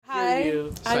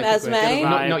I'm Esmé.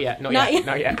 Not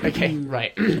yet. Okay,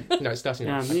 right. No, it's starting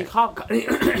now. You cough,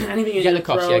 anything in Get your the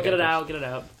cough, throat, yeah, get it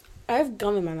out. I have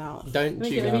gum in my mouth. Don't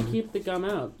chew Let me gum. keep the gum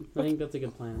out. I think that's a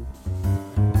good plan.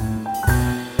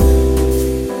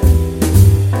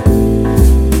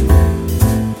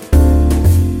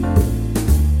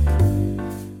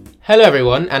 Hello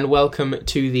everyone, and welcome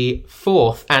to the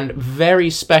fourth and very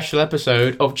special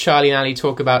episode of Charlie and Ali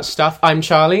Talk About Stuff. I'm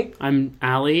Charlie. I'm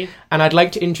Ali. And I'd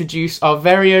like to introduce our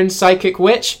very own psychic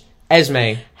witch,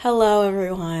 Esmé. Hello,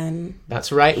 everyone.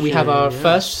 That's right, we have our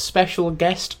first special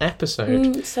guest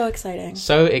episode. So exciting.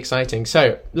 So exciting.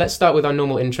 So, let's start with our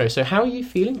normal intro. So, how are you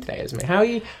feeling today, Esmé?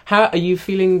 How are you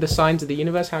feeling the signs of the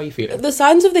universe? How are you feeling? The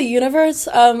signs of the universe,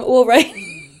 right, hold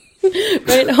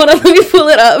on, let me pull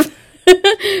it up.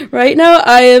 Right now,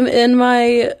 I am in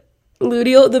my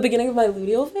luteal, the beginning of my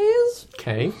luteal phase.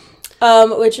 Okay.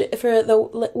 Which, for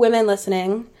the women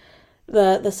listening,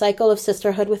 the cycle of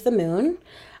sisterhood with the moon,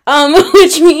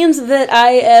 which means that I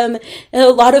am in a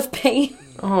lot of pain.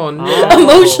 Oh, no.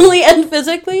 Emotionally and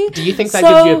physically. Do you think that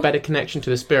gives you a better connection to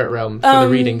the spirit realm for the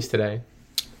readings today?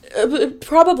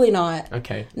 Probably not.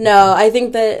 Okay. No, I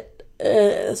think that...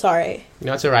 sorry.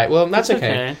 No, it's all right. Well, that's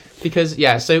okay. Because,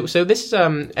 so this is,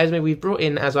 Esmé, we've brought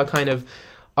in as our kind of,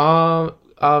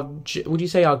 would you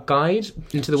say our guide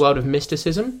into the world of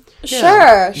mysticism?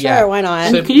 Sure, Yeah. why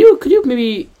not? So could you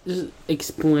maybe just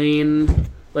explain,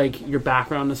 like, your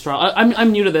background in astrology?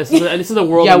 I'm new to this. This is a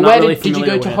world I'm not really familiar with. Did you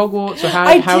go to Hogwarts? Or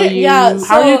how are you? Yeah,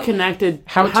 how are you connected?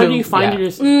 How do you find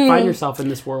yourself in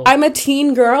this world? I'm a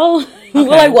teen girl. Okay.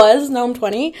 Well, I was. Now I'm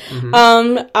 20.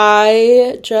 Mm-hmm.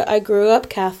 I grew up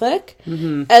Catholic,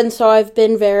 and so I've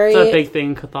been very... Is that a big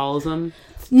thing, Catholicism?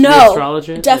 No,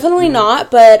 astrology? Definitely not,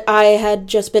 but I had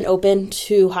just been open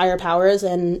to higher powers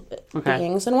and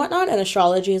beings and whatnot, and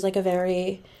astrology is like a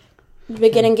very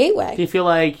beginning gateway. Do you feel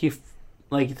like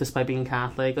despite being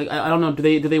Catholic, like I don't know,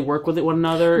 do they work with one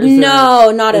another?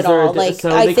 Not at all.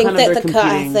 So I think that the competing...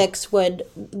 Catholics would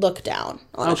look down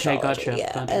on astrology.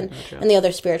 Gotcha. And the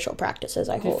other spiritual practices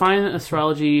I hold. Do you find that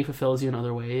astrology fulfills you in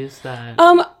other ways? That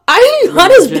I'm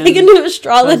not as big into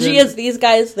astrology as these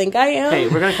guys think I am. Hey,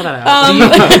 we're gonna cut that out.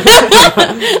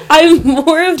 I'm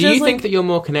more of. Do you think that you're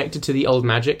more connected to the old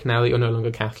magic now that you're no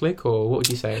longer Catholic, or what would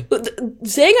you say?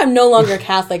 Saying I'm no longer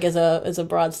Catholic is a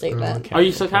broad statement. Are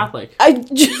you still Catholic? I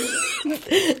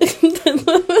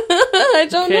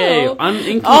don't know.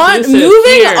 Moving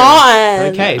on.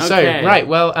 Okay, so right.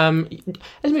 Well,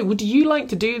 Esmé, would you like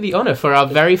to do the honor for our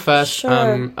very first,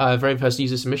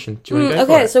 user submission? Do you want to go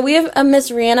for it? So we have Miss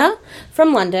Rihanna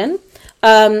from London.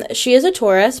 She is a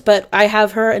Taurus, but I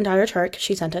have her entire chart because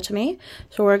she sent it to me.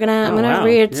 So I'm gonna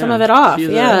read some of it off.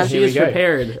 She is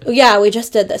prepared. Yeah, we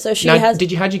just did this. So how'd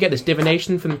you get this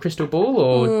divination from the crystal ball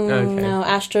or no,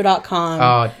 astro.com.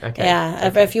 Oh, okay. Yeah.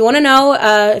 Okay. If you want to know,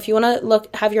 if you want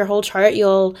to have your whole chart,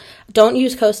 don't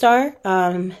use CoStar.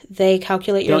 They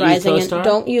calculate your rising and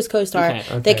don't use CoStar.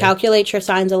 Okay. They calculate your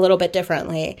signs a little bit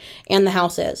differently and the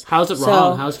houses. How's it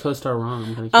wrong? How's CoStar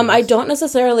wrong? I don't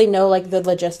necessarily know the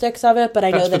logistics of it, but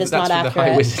I know that it's not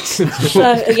accurate.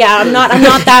 I'm not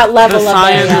that level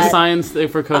of the science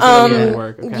for CoStar doesn't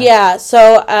work. Okay. Yeah.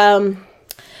 So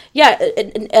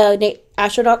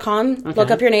astro.com,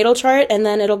 look up your natal chart, and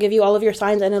then it'll give you all of your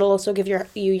signs, and it'll also give you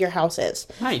your houses.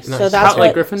 Nice. So that's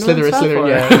like Gryffindor. Slytherin,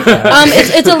 yeah.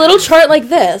 It's a little chart like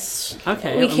this.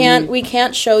 Okay. We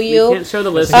can't show you. We can't show the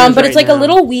listeners. But it's like a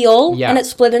little wheel, and it's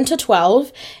split into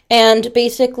 12, and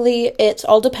basically it's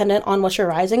all dependent on what your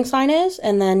rising sign is,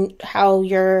 and then how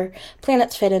your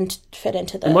planets fit into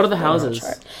the. And what are the houses?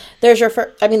 Chart. There's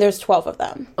there's 12 of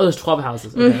them. Oh, there's 12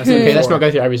 houses. Okay, let's not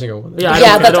go through every single one.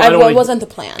 That wasn't the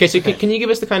plan. Okay, so can you give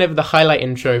us the highlight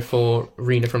intro for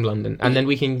Rena from London, and then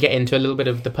we can get into a little bit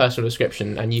of the personal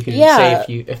description, and you can say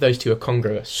if those two are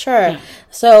congruous. Sure. Yeah.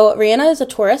 So Rihanna is a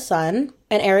Taurus sun,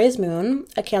 an Aries moon,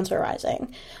 a Cancer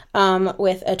rising,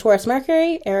 with a Taurus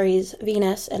Mercury, Aries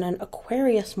Venus, and an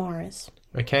Aquarius Mars.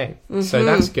 Okay, so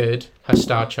that's good. Her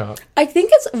star chart. I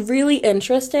think it's really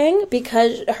interesting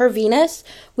because her Venus,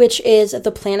 which is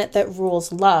the planet that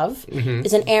rules love,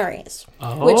 is an Aries,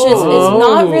 which is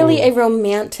not really a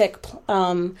romantic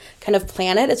kind of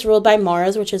planet. It's ruled by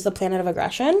Mars, which is the planet of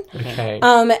aggression. Okay.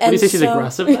 Would you say she's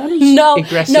aggressive then? No,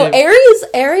 aggressive. No,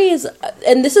 Aries,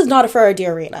 and this is not for our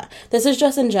dear Rena. This is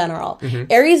just in general.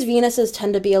 Aries Venuses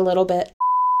tend to be a little bit...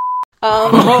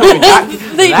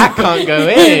 That can't go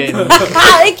in.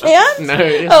 I can't? No,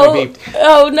 it's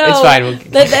no. It's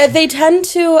fine. They tend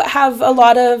to have a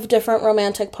lot of different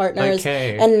romantic partners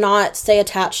and not stay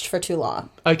attached for too long.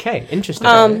 Okay,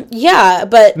 interesting. Yeah,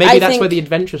 but maybe that's where the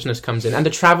adventurousness comes in and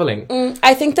the traveling.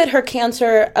 I think that her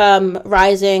Cancer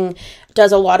rising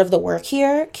does a lot of the work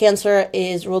here. Cancer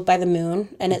is ruled by the moon,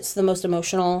 and it's the most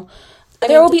emotional.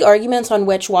 There will be arguments on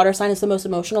which water sign is the most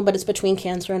emotional, but it's between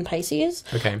Cancer and Pisces.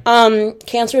 Okay.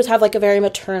 Cancers have like a very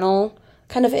maternal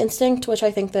kind of instinct, which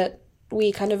I think that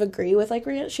we kind of agree with. Like,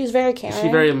 she's very caring.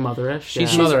 She's very motherish.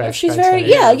 She's motherish. She's very,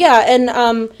 yeah.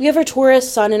 And we have her Taurus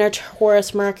Sun and her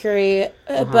Taurus Mercury,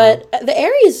 but the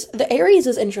Aries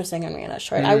is interesting in Rina's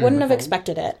chart. I wouldn't have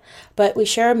expected it, but we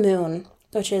share a moon.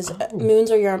 Which is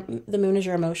the moon is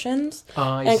your emotions,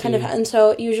 and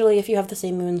so usually if you have the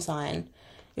same moon sign,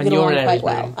 you get along quite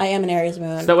well. Moon. I am an Aries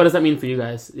moon. So what does that mean for you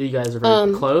guys? You guys are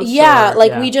very close? Yeah,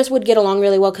 we just would get along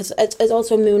really well because it's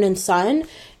also moon and sun,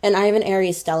 and I have an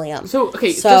Aries stellium. So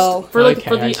just for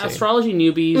the astrology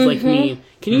newbies like me,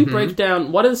 can you break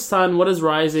down what is sun, what is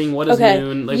rising, what is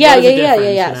moon? Like, yeah. You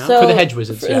know? So, for the hedge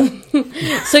wizards,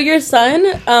 so your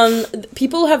sun,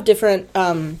 people have different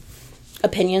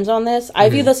opinions on this. I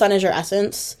view the sun as your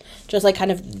essence, just like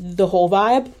kind of the whole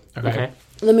vibe. Okay.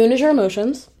 The moon is your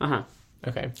emotions.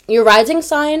 Okay. Your rising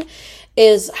sign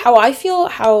is how I feel,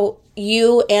 how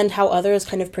you and how others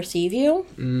kind of perceive you.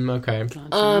 Okay.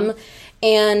 Gotcha.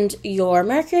 And your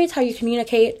Mercury is how you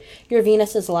communicate. Your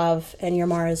Venus is love, and your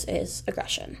Mars is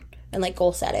aggression and like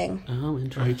goal setting. Oh,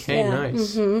 interesting. Okay,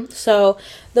 nice. So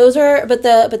those are, but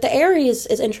the Aries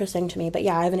is interesting to me. But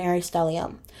yeah, I have an Aries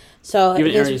stellium. So you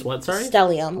have an Aries what, sorry?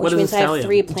 Stellium, which means I have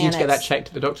 3 planets. Did you get that checked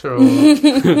at the doctor? Or?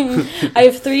 I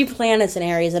have 3 planets in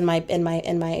Aries in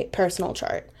my personal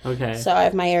chart. Okay. So I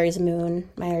have my Aries moon,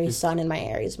 my Aries sun, and my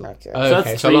Aries Mercury.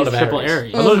 Okay, so a lot of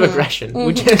Aries. A lot of aggression.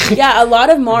 Yeah, a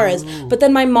lot of Mars. But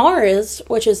then my Mars,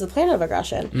 which is the planet of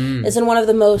aggression, is in one of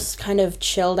the most kind of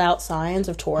chilled out signs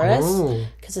of Taurus.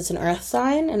 Because it's an earth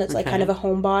sign, and it's like kind of a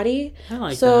homebody. I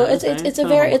like so that. it's a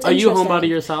very, it's Are you a interesting. homebody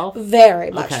yourself? Very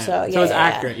much so, yeah. So it's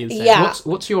accurate, you'd say. Yeah.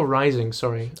 What's your rising,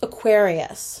 sorry?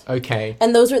 Aquarius. Okay.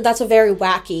 And that's a very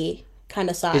wacky kind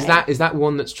of sign. Is that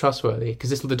one that's trustworthy? Because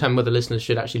this will determine whether listeners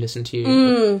should actually listen to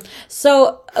you.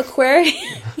 So Aquarius,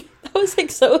 that was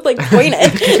like so like pointed.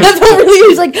 That's what really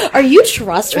was like. Are you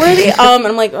trustworthy? And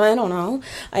I'm like, I don't know.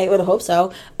 I would hope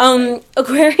so.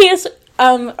 Aquarius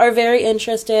are very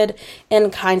interested in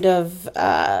kind of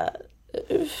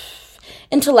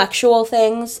intellectual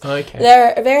things. Okay.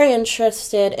 They're very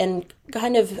interested in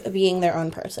kind of being their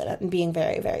own person and being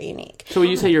very, very unique. So when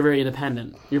you say you're very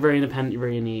independent, you're very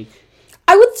unique.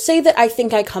 I would say that I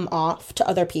think I come off to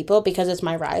other people because it's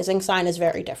my rising sign is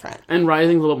very different. And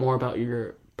rising a little more about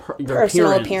your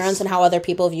personal appearance and how other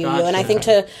people view you. And I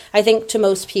think to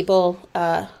most people,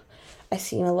 I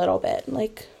seem a little bit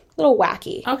like a little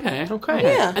wacky. Okay.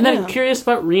 Yeah. And then curious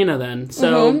about Rina then.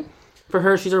 So for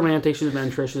her, she's a romantic, she's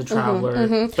adventurous, she's a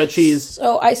traveler, but she's...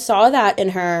 So I saw that in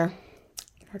her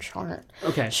chart.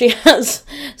 Okay. She has...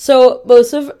 So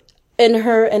most of... In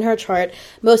her chart,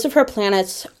 most of her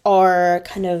planets are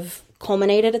kind of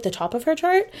culminated at the top of her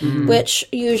chart, which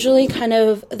usually kind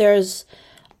of... There's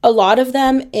a lot of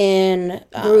them in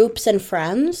groups and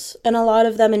friends, and a lot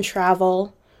of them in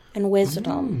travel and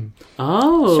wisdom.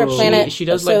 Oh. So her planet, she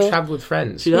does like travel with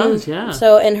friends. She does, yeah.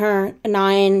 So in her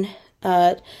 9,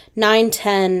 9,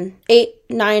 10, 8,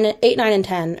 9, and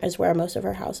 10 is where most of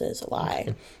her houses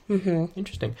lie.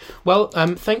 Interesting. Well,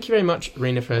 thank you very much,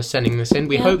 Rina, for sending this in.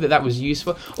 We hope that was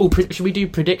useful. Oh, should we do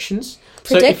predictions?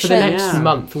 So for the next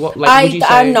month, what would you say?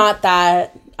 I'm not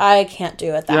that. I can't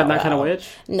do it that. You're not that well. kind of witch.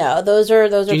 No, those are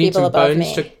people above me. Do you need some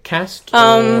bones to cast?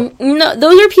 No,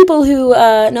 those are people who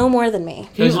know more than me.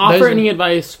 Can you offer any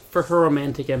advice for her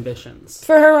romantic ambitions?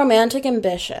 For her romantic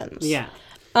ambitions, yeah.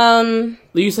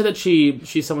 You said that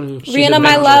she's someone who... Rina,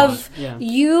 my love,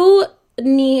 you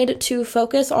need to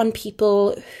focus on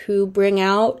people who bring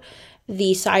out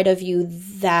the side of you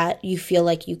that you feel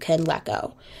like you can let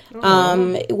go.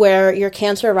 Where your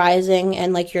Cancer rising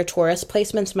and like your Taurus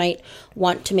placements might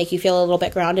want to make you feel a little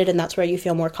bit grounded, and that's where you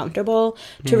feel more comfortable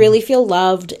to really feel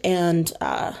loved and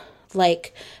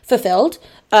like fulfilled.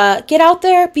 Get out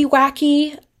there, be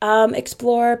wacky.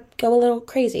 Explore, go a little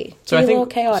crazy. So be I think, a little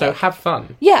chaotic. So have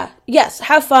fun. Yes,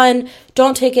 have fun.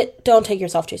 Don't take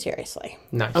yourself too seriously.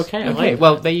 Nice. Okay.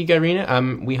 Well, there you go,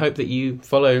 Rina. We hope that you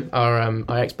follow our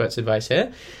experts' advice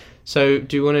here. So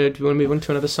do you want to move on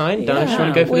to another sign? Dana, do you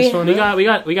want to go for this one?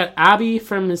 We got Abby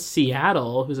from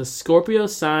Seattle, who's a Scorpio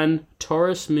sun,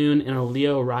 Taurus moon, and a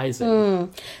Leo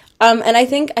rising. And I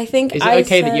think is it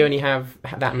okay that you only have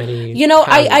that many? You know,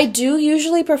 I do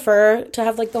usually prefer to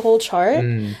have like the whole chart.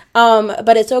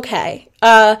 But it's okay.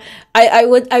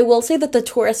 I will say that the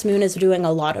Taurus moon is doing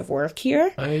a lot of work here.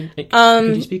 Could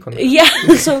you speak on that?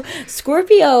 Yeah. So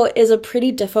Scorpio is a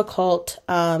pretty difficult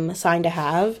sign to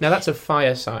have. Now that's a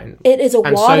fire sign. It is a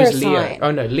water Leo. sign.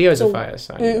 Oh no, Leo's a fire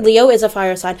sign. Leo is a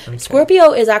fire sign. Okay.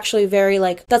 Scorpio is actually very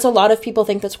like, that's a lot of people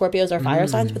think that Scorpios are fire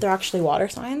signs, but they're actually water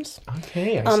signs.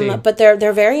 Okay, I see. But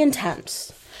they're very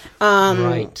intense.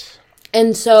 Right.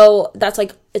 And so that's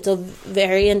like, it's a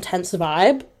very intense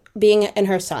vibe being in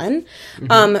her sun.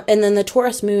 And then the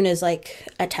Taurus moon is like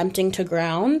attempting to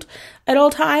ground at all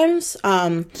times.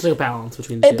 It's like a balance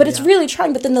between the two. But it's really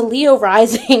trying. But then the Leo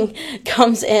rising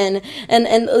comes in,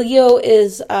 and Leo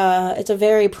is it's a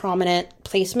very prominent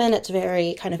placement. It's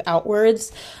very kind of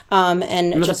outwards.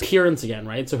 And just appearance again,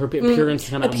 right? So her appearance is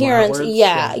kind of appearance, outwards.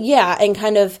 Yeah, and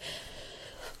kind of.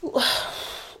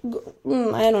 I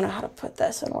don't know how to put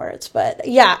this in words, but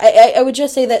yeah, I would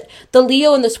just say that the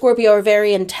Leo and the Scorpio are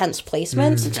very intense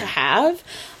placements to have.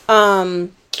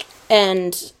 And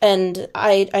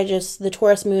I just, the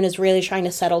Taurus moon is really trying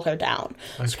to settle her down.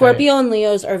 Okay. Scorpio and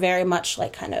Leos are very much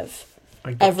like kind of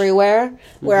everywhere,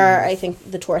 where I think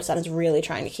the Taurus sun is really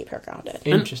trying to keep her grounded.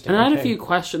 Interesting. And I had a few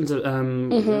questions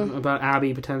about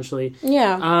Abby potentially.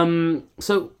 Yeah.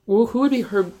 So who would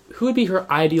be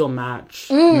her ideal match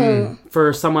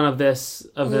for someone of this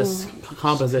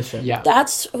composition? Yeah.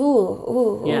 That's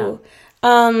yeah.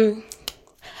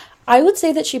 I would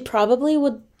say that she probably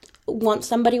would want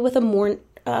somebody with a more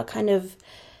kind of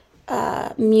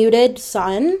muted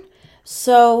sun.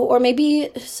 So, or maybe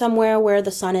somewhere where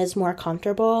the sun is more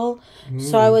comfortable.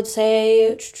 So I would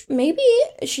say maybe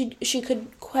she could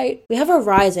we have her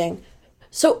rising.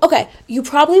 So, okay, you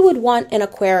probably would want an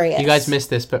Aquarius. You guys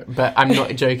missed this, but I'm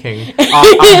not joking.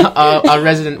 Our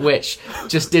resident witch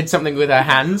just did something with her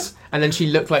hands, and then she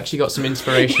looked like she got some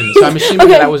inspiration. So I'm assuming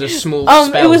that was a small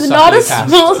spell. It was not a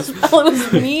small spell. It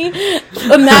was me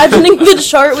imagining the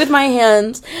chart with my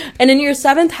hands. And in your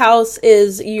 7th house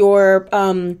is your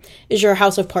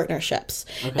house of partnerships.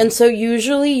 Okay. And so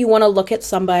usually you want to look at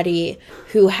somebody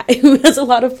who has a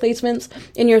lot of placements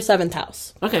in your 7th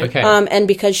house. Okay. And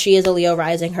because she is a Leo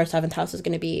rising, her 7th house is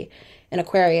going to be an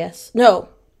Aquarius. No.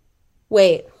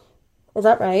 Wait. Is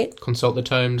that right? Consult the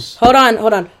tomes. Hold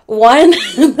on. One.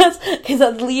 Is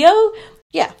that Leo?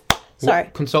 Yeah. Sorry.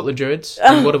 Consult the Druids.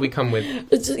 And what do we come with?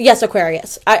 Yes,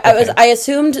 Aquarius. I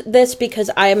assumed this because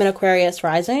I am an Aquarius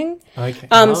rising. Okay.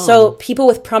 So people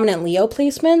with prominent Leo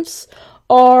placements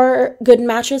are good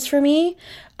matches for me.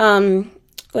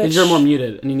 Because you're more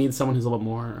muted, and you need someone who's a little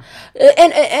more.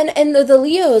 And the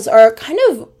Leos are kind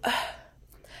of.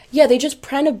 Yeah, they just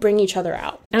kind of bring each other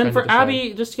out. And for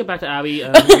Abby, just to get back to Abby...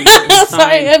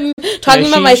 sorry, I'm talking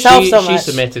about myself so much. She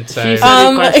submitted, so... She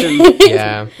said question.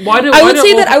 Yeah.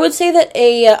 I would say that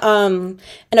an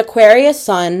Aquarius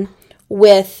sun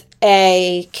with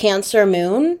a Cancer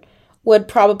moon would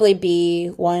probably be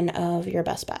one of your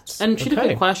best bets. And she had a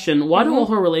good question. Why do all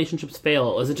her relationships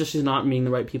fail? Is it just she's not meeting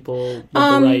the right people with the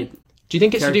right... Do you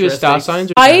think it's to do with star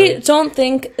signs? I don't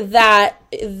think that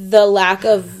the lack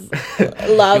of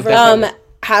love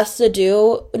has to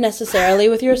do necessarily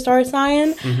with your star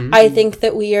sign. I think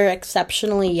that we are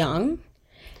exceptionally young.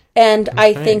 And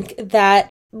I think that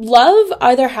love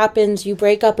either happens, you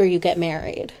break up, or you get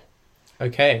married.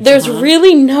 Okay. There's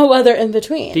really no other in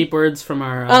between. Deep words from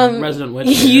our resident witch.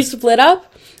 You split up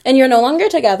and you're no longer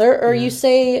together, or you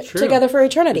stay together for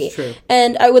eternity.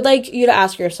 And I would like you to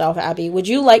ask yourself, Abby, would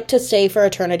you like to stay for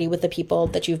eternity with the people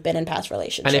that you've been in past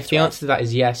relationships And if the answer to that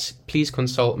is yes, please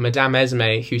consult Madame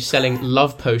Esmé, who's selling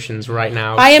love potions right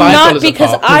now. I am not,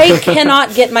 because I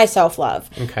cannot get myself love.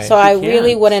 Okay. So I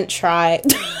really wouldn't try.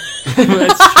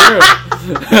 That's true.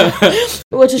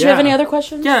 Well, did you have any other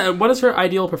questions? Yeah, what is her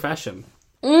ideal profession?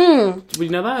 Do we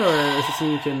know that, or is this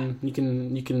something you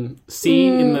can see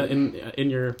in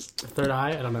your third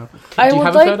eye? I don't know. Do you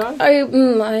have a third eye?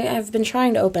 I've been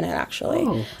trying to open it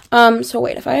actually. Oh. So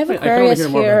wait, if I have Aquarius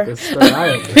here,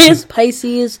 Aquarius,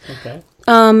 Pisces,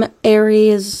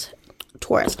 Aries,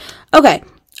 Taurus. Okay.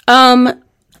 Public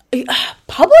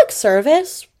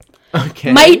service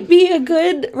might be a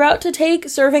good route to take,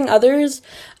 serving others.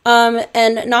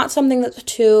 And not something that's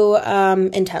too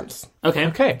intense.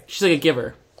 Okay. She's like a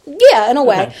giver. Yeah, in a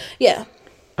way. Okay. Yeah.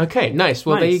 Okay, nice.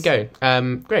 Well, there you go.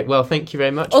 Great. Well, thank you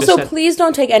very much. Also, please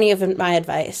don't take any of my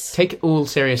advice. Take it all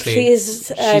seriously.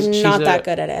 Please, I'm not that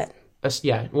good at it.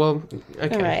 Yeah, well,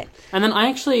 okay. All right. And then I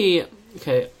actually...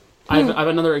 Okay, I have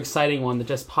another exciting one that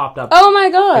just popped up. Oh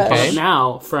my gosh. Okay.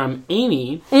 Now, from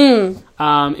Amy.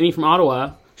 Amy from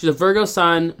Ottawa. She's a Virgo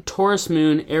sun, Taurus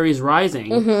moon, Aries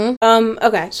rising. Mm-hmm.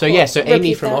 Okay. So cool. So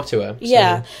Amy from Ottawa.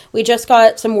 Yeah, we just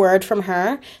got some word from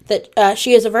her that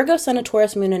she is a Virgo sun, a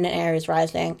Taurus moon, and an Aries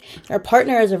rising. Her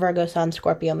partner is a Virgo sun,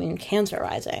 Scorpio moon, Cancer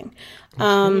rising.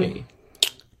 Okay.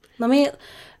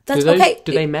 That's okay.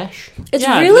 Do they mesh? It's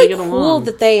really cool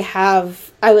that they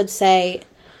have, I would say.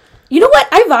 You know what?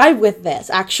 I vibe with this,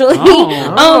 actually.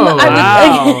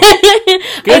 Wow.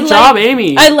 Good job,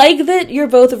 Amy. I like that you're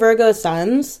both Virgo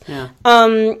suns. Yeah.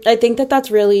 I think that's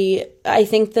really... I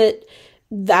think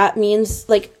that means,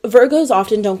 like, Virgos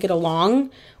often don't get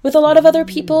along with a lot of other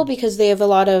people because they have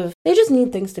they just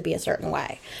need things to be a certain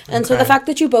way. And so the fact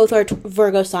that you both are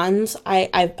Virgo suns,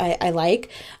 I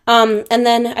like. And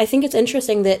then I think it's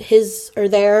interesting that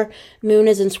their moon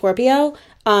is in Scorpio,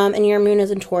 and your moon is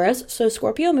in Taurus. So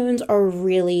Scorpio moons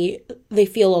they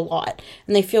feel a lot,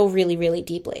 and they feel really, really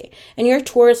deeply. And your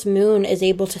Taurus moon is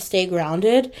able to stay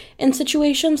grounded in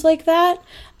situations like that.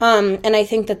 And I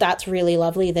think that's really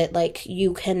lovely that, like,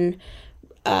 you can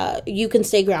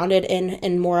stay grounded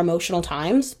in more emotional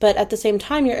times, but at the same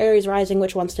time, your Aries rising,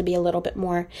 which wants to be a little bit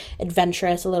more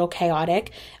adventurous, a little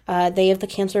chaotic, they have the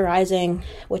Cancer rising,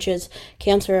 which is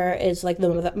Cancer is like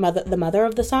the mother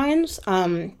of the signs,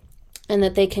 and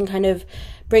that they can kind of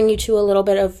bring you to a little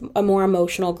bit of a more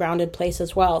emotional, grounded place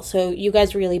as well. So you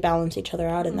guys really balance each other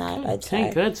out in that. I'd say.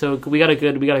 Okay, good. So we got a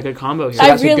good combo here. So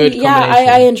that's a good combination.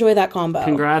 I enjoy that combo.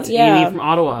 Congrats, Amy from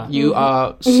Ottawa. You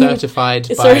are certified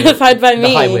by me,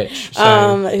 the High Witch.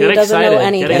 So who doesn't know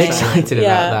anything. Get excited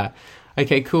about that.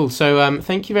 Okay, cool. So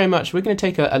thank you very much. We're going to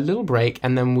take a little break,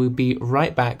 and then we'll be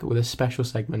right back with a special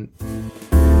segment.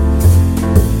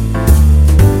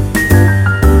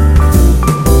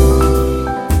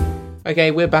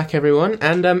 Okay, we're back, everyone,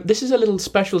 and this is a little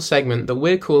special segment that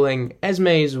we're calling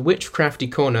Esmé's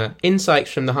Witchcrafty Corner,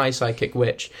 Insights from the High Psychic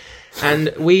Witch.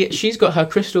 And she's got her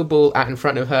crystal ball out in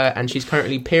front of her, and she's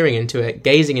currently peering into it,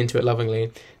 gazing into it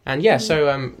lovingly. And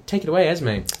so take it away,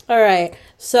 Esmé. All right.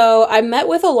 So I met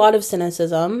with a lot of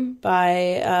cynicism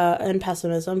and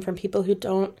pessimism from people who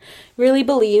don't really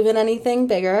believe in anything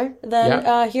bigger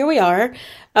than here we are.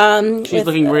 She's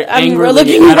looking angrily. We're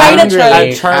looking right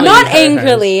at Charlie. Not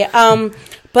angrily.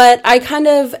 But I kind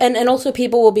of, and also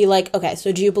people will be like, okay,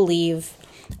 so do you believe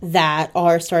that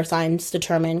our star signs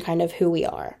determine kind of who we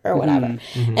are or whatever?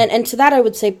 Mm-hmm. And to that I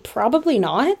would say probably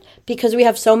not, because we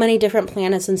have so many different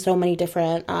planets and so many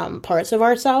different parts of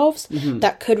ourselves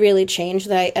that could really change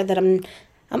that I'm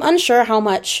unsure how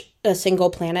much a single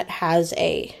planet has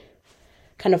a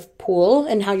kind of pool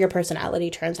and how your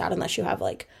personality turns out, unless you have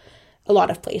like a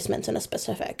lot of placements in a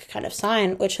specific kind of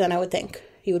sign, which then I would think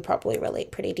you would probably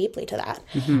relate pretty deeply to that.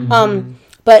 Mm-hmm.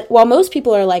 But while most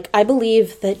people are like, I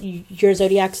believe that your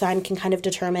zodiac sign can kind of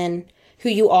determine who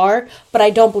you are, but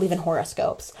I don't believe in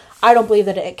horoscopes. I don't believe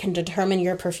that it can determine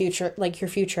your future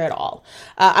at all.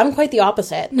 I'm quite the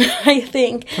opposite. I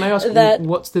think. Can I ask that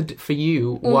what's for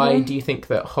you? Mm-hmm. Why do you think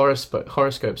that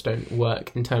horoscopes don't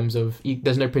work in terms of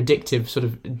there's no predictive sort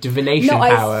of divination power?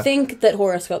 No, I think that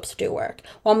horoscopes do work,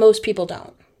 while most people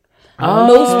don't.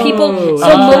 Most people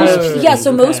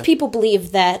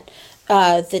believe that.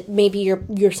 That maybe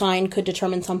your sign could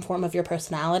determine some form of your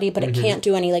personality, but it can't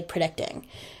do any like predicting.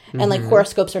 And like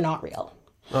horoscopes are not real.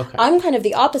 Okay. I'm kind of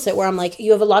the opposite, where I'm like,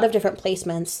 you have a lot of different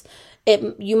placements.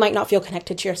 You might not feel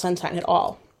connected to your sun sign at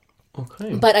all.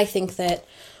 Okay. But I think that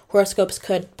horoscopes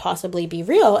could possibly be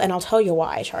real, and I'll tell you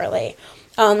why, Charlie.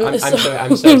 I'm so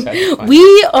excited.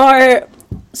 We are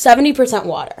 70%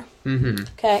 water. Mm-hmm.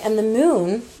 Okay, and the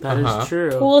moon is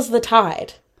true. pulls the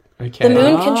tide. Okay. The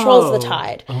moon controls the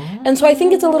tide. And so I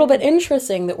think it's a little bit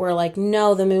interesting that we're like,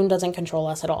 no, the moon doesn't control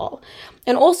us at all.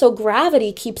 And also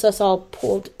gravity keeps us all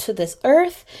pulled to this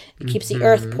earth. It keeps the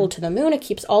earth pulled to the moon. It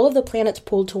keeps all of the planets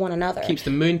pulled to one another. It keeps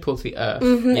the moon pulled to the earth.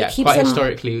 Mm-hmm. Yeah, quite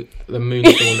historically, the moon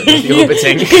is the one that does the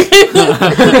orbiting.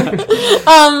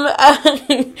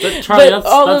 But Charlie,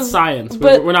 that's science.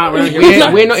 We're not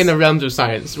in the realms of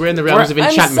science. We're in the realms of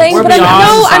enchantment.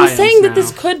 I'm saying that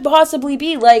this could possibly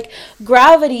be like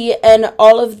gravity and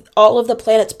all of the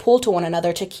planets pull to one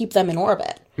another to keep them in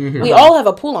orbit. Mm-hmm. We all have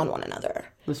a pull on one another.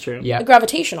 That's true. Yeah.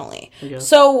 Gravitationally.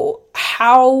 So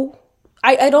how...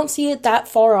 I don't see it that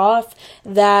far off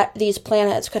that these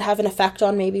planets could have an effect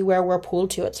on maybe where we're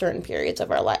pulled to at certain periods of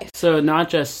our life. So not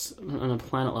just on a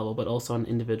planet level, but also on an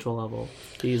individual level.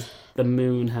 The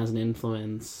moon has an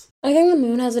influence. I think the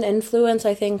moon has an influence.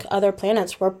 I think other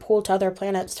planets, we're pulled to other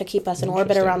planets to keep us in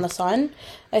orbit around the sun.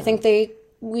 I think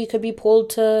we could be pulled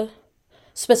to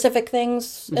specific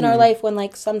things in our life when,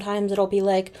 like, sometimes it'll be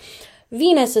like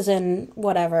Venus is in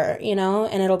whatever,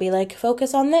 and it'll be like,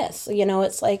 focus on this.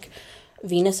 It's like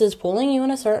Venus is pulling you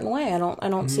in a certain way. I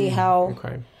don't see how.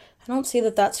 Okay. I don't see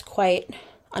that that's quite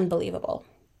unbelievable.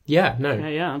 Yeah, no.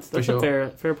 Yeah, that's sure. a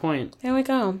fair point. There we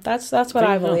go. That's what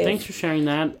I believe. Thanks for sharing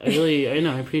that. I really,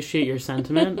 I appreciate your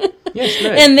sentiment. Yes, no.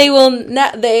 And they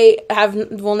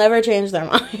will never change their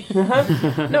mind.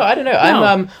 No, I don't know.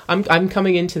 No. I'm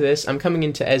coming into this. I'm coming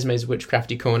into Esme's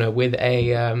Witchcrafty Corner with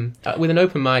with an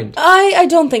open mind. I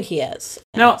don't think he is.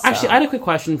 No, actually, I had a quick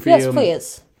question for Yes, you.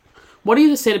 please. What do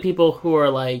you say to people who are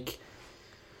like,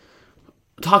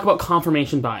 talk about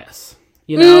confirmation bias?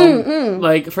 You know,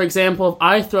 like, for example, if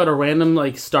I throw out a random,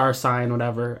 like, star sign,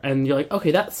 whatever, and you're like,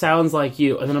 okay, that sounds like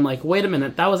you. And then I'm like, wait a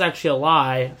minute, that was actually a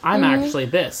lie. I'm actually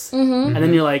this. And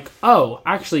then you're like, oh,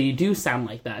 actually, you do sound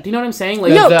like that. Do you know what I'm saying?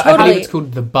 Like, No, I totally. believe it's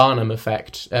called the Barnum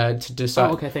effect, to decide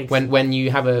Oh, okay, thanks. when you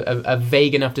have a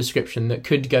vague enough description that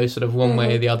could go sort of one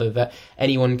way or the other, that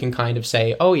anyone can kind of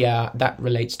say, oh yeah, that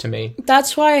relates to me.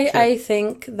 That's why I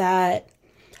think that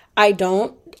I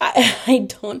don't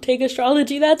take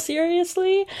astrology that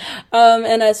seriously,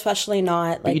 and especially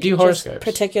not like you do just horoscopes.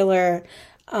 particular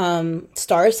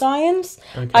star signs.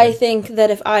 Okay. I think that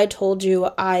if I told you,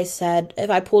 if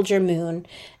I pulled your moon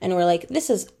and we're like, this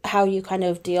is how you kind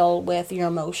of deal with your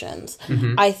emotions,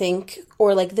 I think,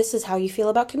 or like, this is how you feel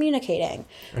about communicating,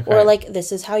 or like,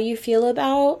 this is how you feel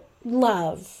about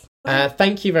love.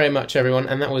 Thank you very much, everyone,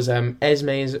 and that was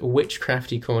Esme's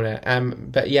Witchcrafty Corner.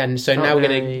 But yeah, and so now we're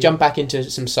going to jump back into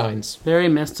some signs. very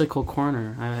mystical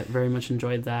corner. I very much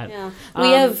enjoyed that.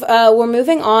 Yeah, we're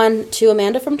moving on to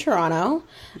Amanda from Toronto.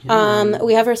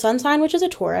 We have her sun sign, which is a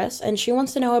Taurus, and she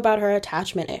wants to know about her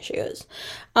attachment issues.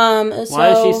 Why is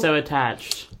she so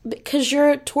attached? Because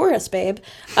you're a Taurus, babe.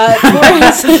 That's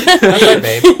right,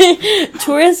 babe.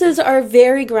 Tauruses are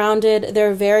very grounded.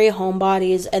 They're very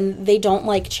homebodies, and they don't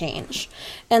like change.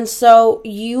 And so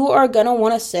you are going to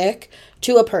want to stick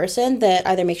to a person that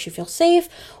either makes you feel safe,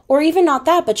 or even not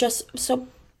that, but just so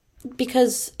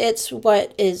because it's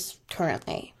what is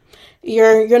currently.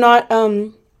 You're not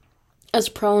as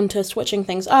prone to switching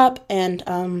things up, and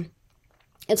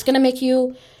it's going to make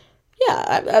you...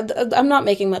 Yeah, I'm not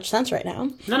making much sense right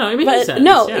now. No, it makes sense.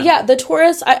 No, yeah, the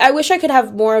Taurus, I wish I could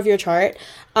have more of your chart,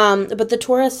 but the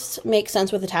Taurus makes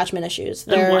sense with attachment issues.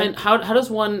 And how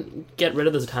does one get rid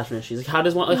of those attachment issues? Like, how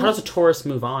does a Taurus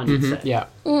move on, you'd say? Yeah.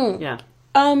 Yeah.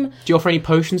 Do you offer any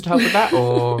potions to help with that,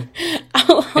 or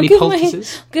any give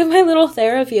poultices? give my little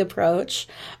therapy approach.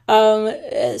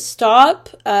 Stop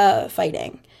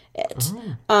fighting it.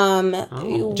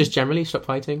 Just generally stop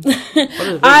fighting.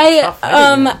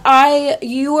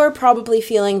 You are probably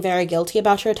feeling very guilty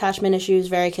about your attachment issues,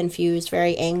 very confused,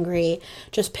 very angry,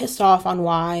 just pissed off on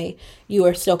why you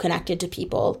are still connected to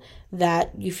people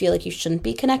that you feel like you shouldn't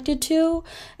be connected to.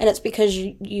 And it's because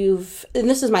you've, and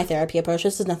this is my therapy approach,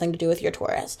 this has nothing to do with your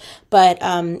Taurus, but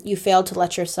you failed to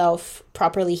let yourself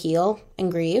properly heal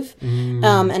and grieve. And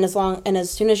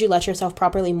as soon as you let yourself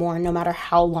properly mourn, no matter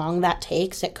how long that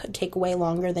takes, it could take way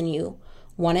longer than you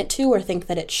want it to or think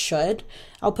that it should.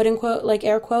 I'll put in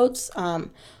air quotes.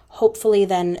 Hopefully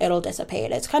then it'll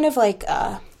dissipate. It's kind of like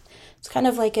a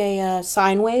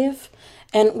sine wave.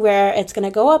 And where it's going to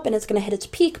go up and it's going to hit its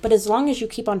peak, but as long as you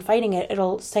keep on fighting it,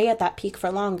 it'll stay at that peak for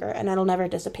longer, and it'll never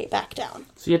dissipate back down.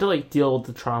 So you have to deal with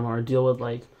the trauma or deal with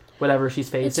whatever she's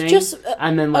facing, it's just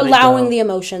and then allowing the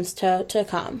emotions to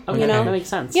come. Okay, that makes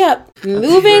sense. Yeah.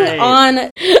 Moving on. All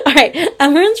right.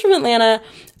 Emerin's from Atlanta.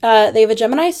 They have a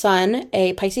Gemini Sun,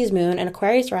 a Pisces Moon, an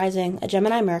Aquarius Rising, a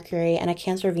Gemini Mercury, and a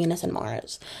Cancer Venus and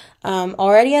Mars.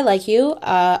 Already I like you.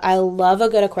 I love a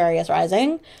good Aquarius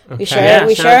Rising. Okay. We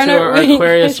share our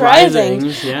Aquarius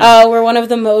Risings. Yeah. We're one of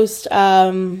the most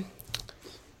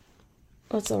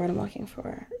what's the word I'm looking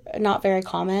for? Not very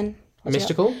common.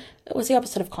 Mystical? What's the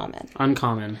opposite of common?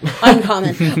 Uncommon.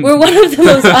 We're one of the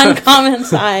most uncommon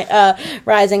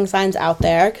rising signs out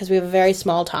there because we have a very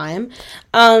small time.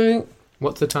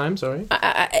 What's the time? Sorry.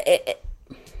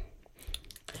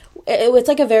 It's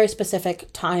like a very specific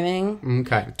timing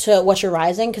to what you're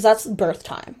rising, because that's birth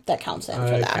time that counts in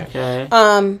for that. Okay.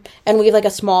 And we have like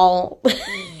a small.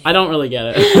 I don't really get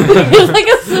it. Like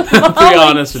a small, to be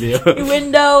honest with you,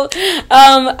 window.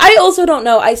 I also don't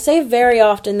know. I say very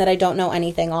often that I don't know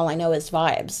anything. All I know is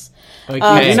vibes.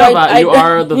 Okay. You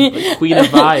are the queen of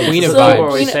vibes. Queen of so vibes. We're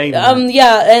always saying that.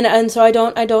 Yeah, and so I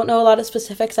don't know a lot of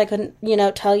specifics. I couldn't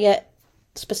tell you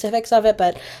specifics of it,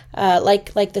 but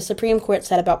like the Supreme Court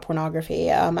said about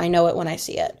pornography, I know it when I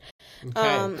see it.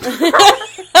 Okay.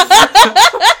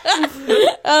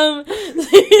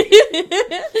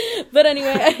 But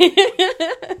anyway,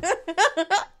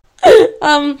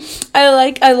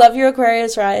 I love your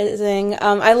Aquarius rising.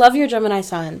 I love your Gemini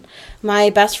sun. My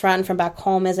best friend from back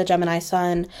home is a Gemini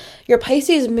sun. Your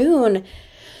Pisces moon.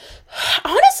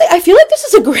 Honestly, I feel like this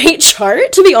is a great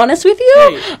chart, to be honest with you.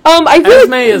 Hey, I feel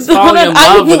Esmé is falling in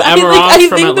love with Emma Ross I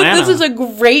from think Atlanta. that this is a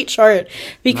great chart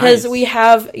because Nice. we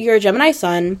have your Gemini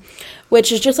sun, which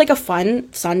is just like a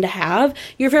fun sun to have.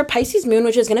 You have your Pisces moon,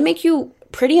 which is going to make you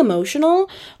pretty emotional,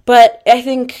 but I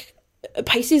think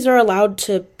Pisces are allowed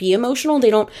to be emotional.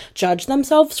 They don't judge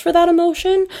themselves for that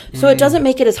emotion. So it doesn't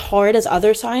make it as hard as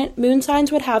other moon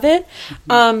signs would have it.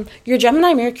 Your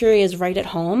Gemini Mercury is right at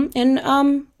home in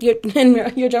your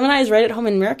Gemini is right at home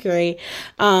in Mercury.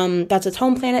 That's its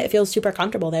home planet. It feels super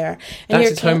comfortable there. And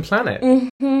That's its home planet.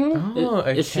 Mm-hmm. Oh,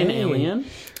 okay. Is she an alien?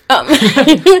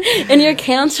 And your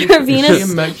Cancer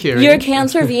Venus, Mercury. your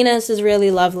Cancer Venus is really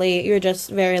lovely. You're just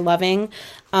very loving.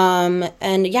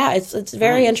 And yeah, it's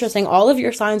very interesting. All of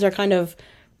your signs are kind of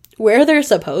where they're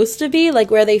supposed to be, like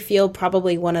where they feel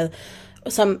probably one of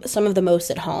some of the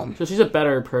most at home. So she's a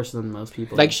better person than most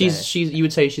people. Like would she's say. you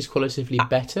would say she's qualitatively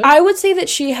better? I would say that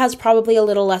she has probably a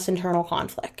little less internal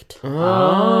conflict.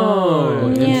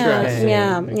 Oh, Yeah, interesting.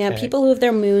 yeah. Okay. People who have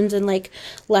their moons in like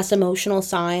less emotional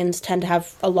signs tend to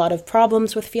have a lot of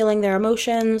problems with feeling their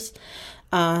emotions.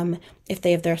 If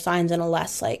they have their signs in a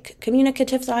less like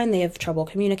communicative sign, they have trouble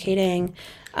communicating,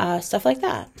 stuff like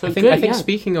that. So I think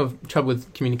speaking of trouble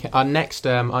with communication, our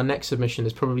next submission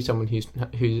is probably someone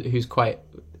who's quite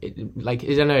like,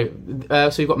 I don't know.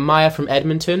 So we've got Maya from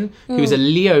Edmonton, who's a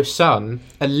Leo sun,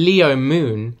 a Leo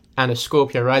moon, and a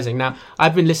Scorpio rising. Now,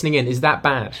 I've been listening in. Is that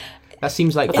bad? That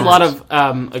seems like That's a lot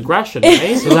of aggression, right?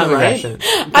 Is that right? aggression.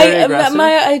 Very aggressive.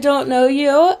 Maya, I don't know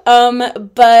you,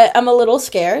 but I'm a little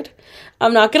scared.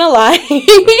 I'm not gonna lie.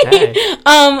 Okay.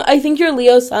 I think your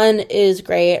Leo sun is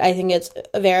great. I think it's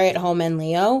very at home in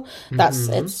Leo. That's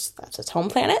its home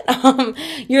planet.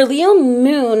 Your Leo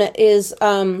moon is,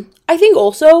 I think,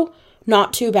 also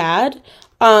not too bad.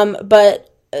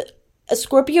 But a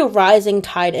Scorpio rising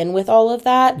tied in with all of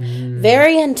that,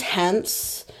 very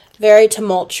intense, very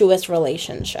tumultuous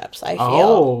relationships. I feel.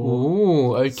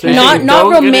 Oh, okay.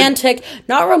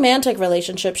 Not romantic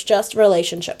relationships, just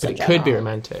relationships in It general. could be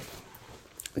romantic.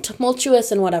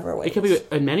 Tumultuous in whatever way. It could be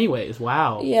in many ways.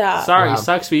 Wow. Yeah. Sorry, Wow.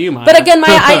 sucks for you, Maya. But again,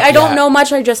 Maya, I don't Yeah. know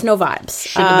much. I just know vibes.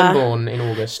 Shouldn't have been born in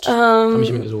August. I'm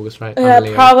assuming it was August, right? I'm a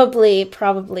Leo.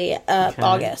 Probably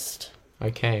August.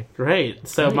 Okay. Great.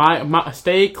 So my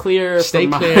stay clear. Stay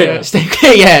from clear. Maya. Stay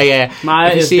clear. Yeah. Maya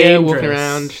If you is see her dangerous. walking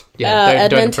around, don't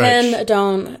Edmonton, approach.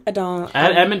 don't.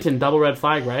 At Edmonton, double red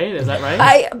flag, right? Is that right?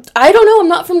 I don't know. I'm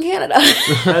not from Canada.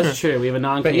 That's true. We have a But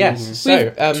non-Canadian here. yes,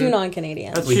 so Two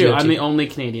non-Canadians. That's we true. do I'm too. the only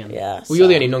Canadian. Yeah. well, you're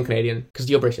the only non-Canadian because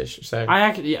you're British. So I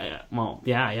actually, yeah. Well,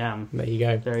 yeah, I am. there you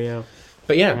go. There you go.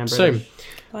 But I yeah, am so British.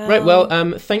 Wow. right.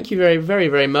 Well, thank you very, very,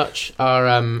 very much,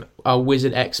 our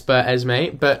wizard expert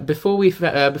Esmé. But before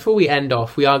we end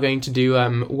off, we are going to do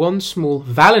one small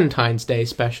Valentine's Day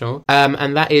special,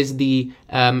 and that is the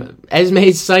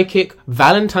Esmé's psychic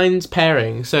Valentine's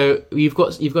pairing. So you've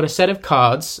got a set of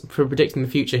cards for predicting the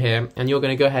future here, and you're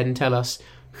going to go ahead and tell us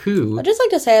who. I'd just like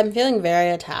to say I'm feeling very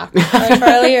attacked by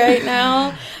Charlie right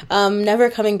now. Never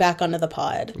coming back onto the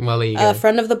pod. Well, there you go.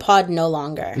 Friend of the pod no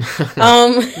longer.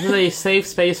 This is a safe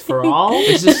space for all.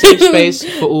 This is a safe space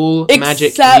for all magic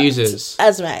Except users,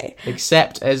 Esmé.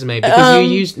 except Esmé,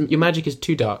 because your magic is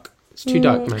too dark. It's too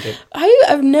dark magic.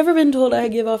 I've never been told I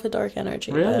give off a dark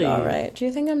energy. Really? But all right. Do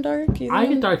you think I'm dark? I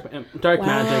get dark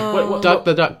magic.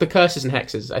 What, The curses and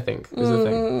hexes, I think, is the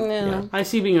thing. Yeah. I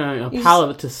see being a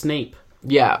pallet to Snape.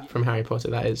 Yeah, from Harry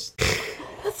Potter, that is.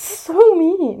 That's so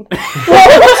mean.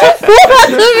 Why would you say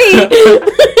that to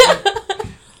me?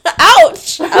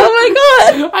 Ouch! Oh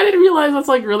my god! I didn't realize that's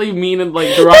like really mean and like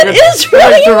That is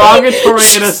really derogatory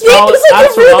in a Snape is like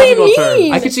a really astrological term.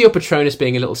 mean. I could see your Patronus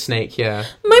being a little snake, yeah.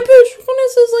 My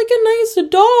Patronus is like a nice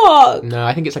dog. No,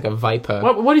 I think it's like a viper.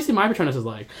 What do you see my Patronus is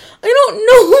like? I don't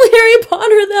know Harry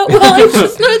Potter that well. I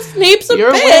just know Snape's a You're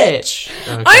a bitch. witch.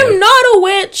 Okay. I'm not a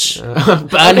witch.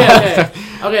 But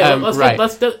Okay, let's right.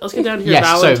 get down to your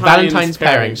yes, so Valentine's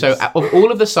pairing. pairings. So of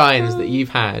all of the signs that you've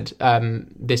had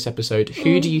this episode,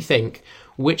 who do you think,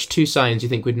 which two signs do you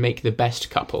think would make the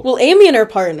best couple? Well, Amy and her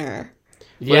partner.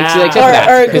 yeah, except Or- that,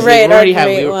 or because great- they've already or had-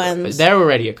 great ones. They're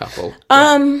already a couple.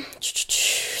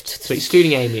 So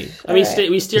excluding Amy. I mean, Alright.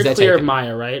 we steer They're clear of taken.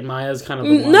 Maya, right? Maya's kind of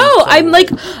the one. No, so-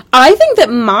 I think that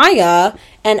Maya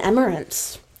and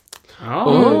Emerance.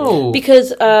 Oh,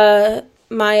 Because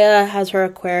Maya has her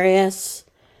Aquarius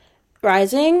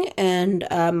rising, and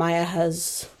Maya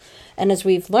has, and as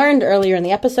we've learned earlier in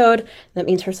the episode, that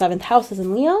means her 7th house is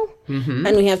in Leo,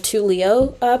 and we have 2 Leo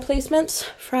placements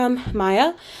from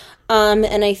Maya.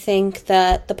 And I think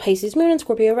that the Pisces moon and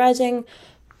Scorpio rising,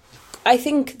 I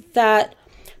think that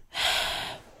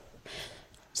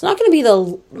it's not going to be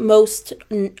the most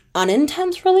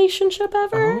unintense relationship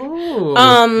ever.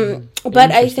 Oh,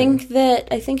 but I think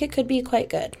it could be quite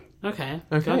good. Okay.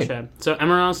 Gotcha. So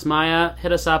Emeros, Maya,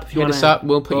 hit us up if you want to. Hit us up.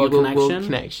 We'll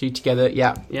connect you together.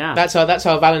 Yeah. That's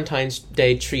our Valentine's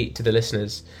Day treat to the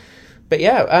listeners. But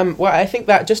yeah, well, I think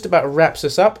that just about wraps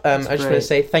us up. I just want to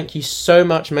say thank you so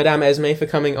much, Madame Esmé, for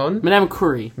coming on. Madame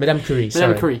Curie.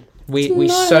 How do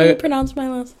you pronounce my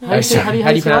last name? How do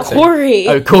you pronounce it? Corey.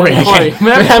 Oh, Corey. Okay.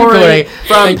 Madame Corey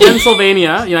from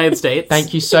Pennsylvania, United States.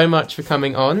 Thank you so much for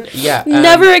coming on. Yeah.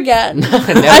 Never again.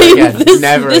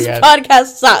 Never this again.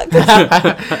 podcast sucks.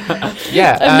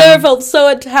 Yeah. I've never felt so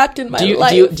attacked in my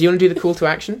life. Do you want to do the call to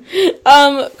action?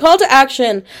 Call to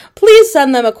action. Please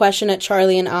send them a question at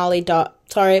Sorry.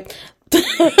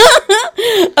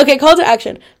 Okay, call to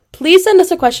action. Please send us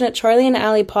a question at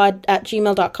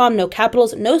charlieandallypod@gmail.com. No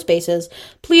capitals, no spaces.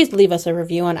 Please leave us a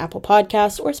review on Apple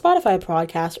Podcasts or Spotify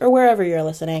Podcasts or wherever you're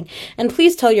listening. And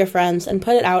please tell your friends and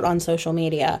put it out on social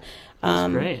media.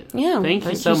 That's great. Yeah. Thank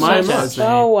you so much.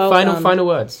 So welcome. Final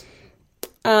words.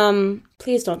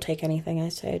 Please don't take anything I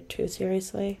say too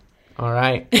seriously. All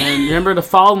right. And remember to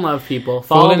fall in love, people.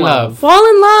 Fall in love. Fall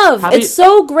in love. It's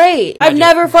so great. I've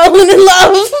never fallen in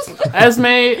love.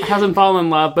 Esmé hasn't fallen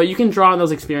in love, but you can draw on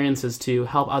those experiences to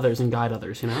help others and guide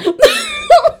others, you know?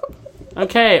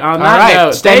 Okay, on that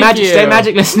note, Stay magic,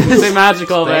 listeners. Stay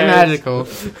magical, Stay magical.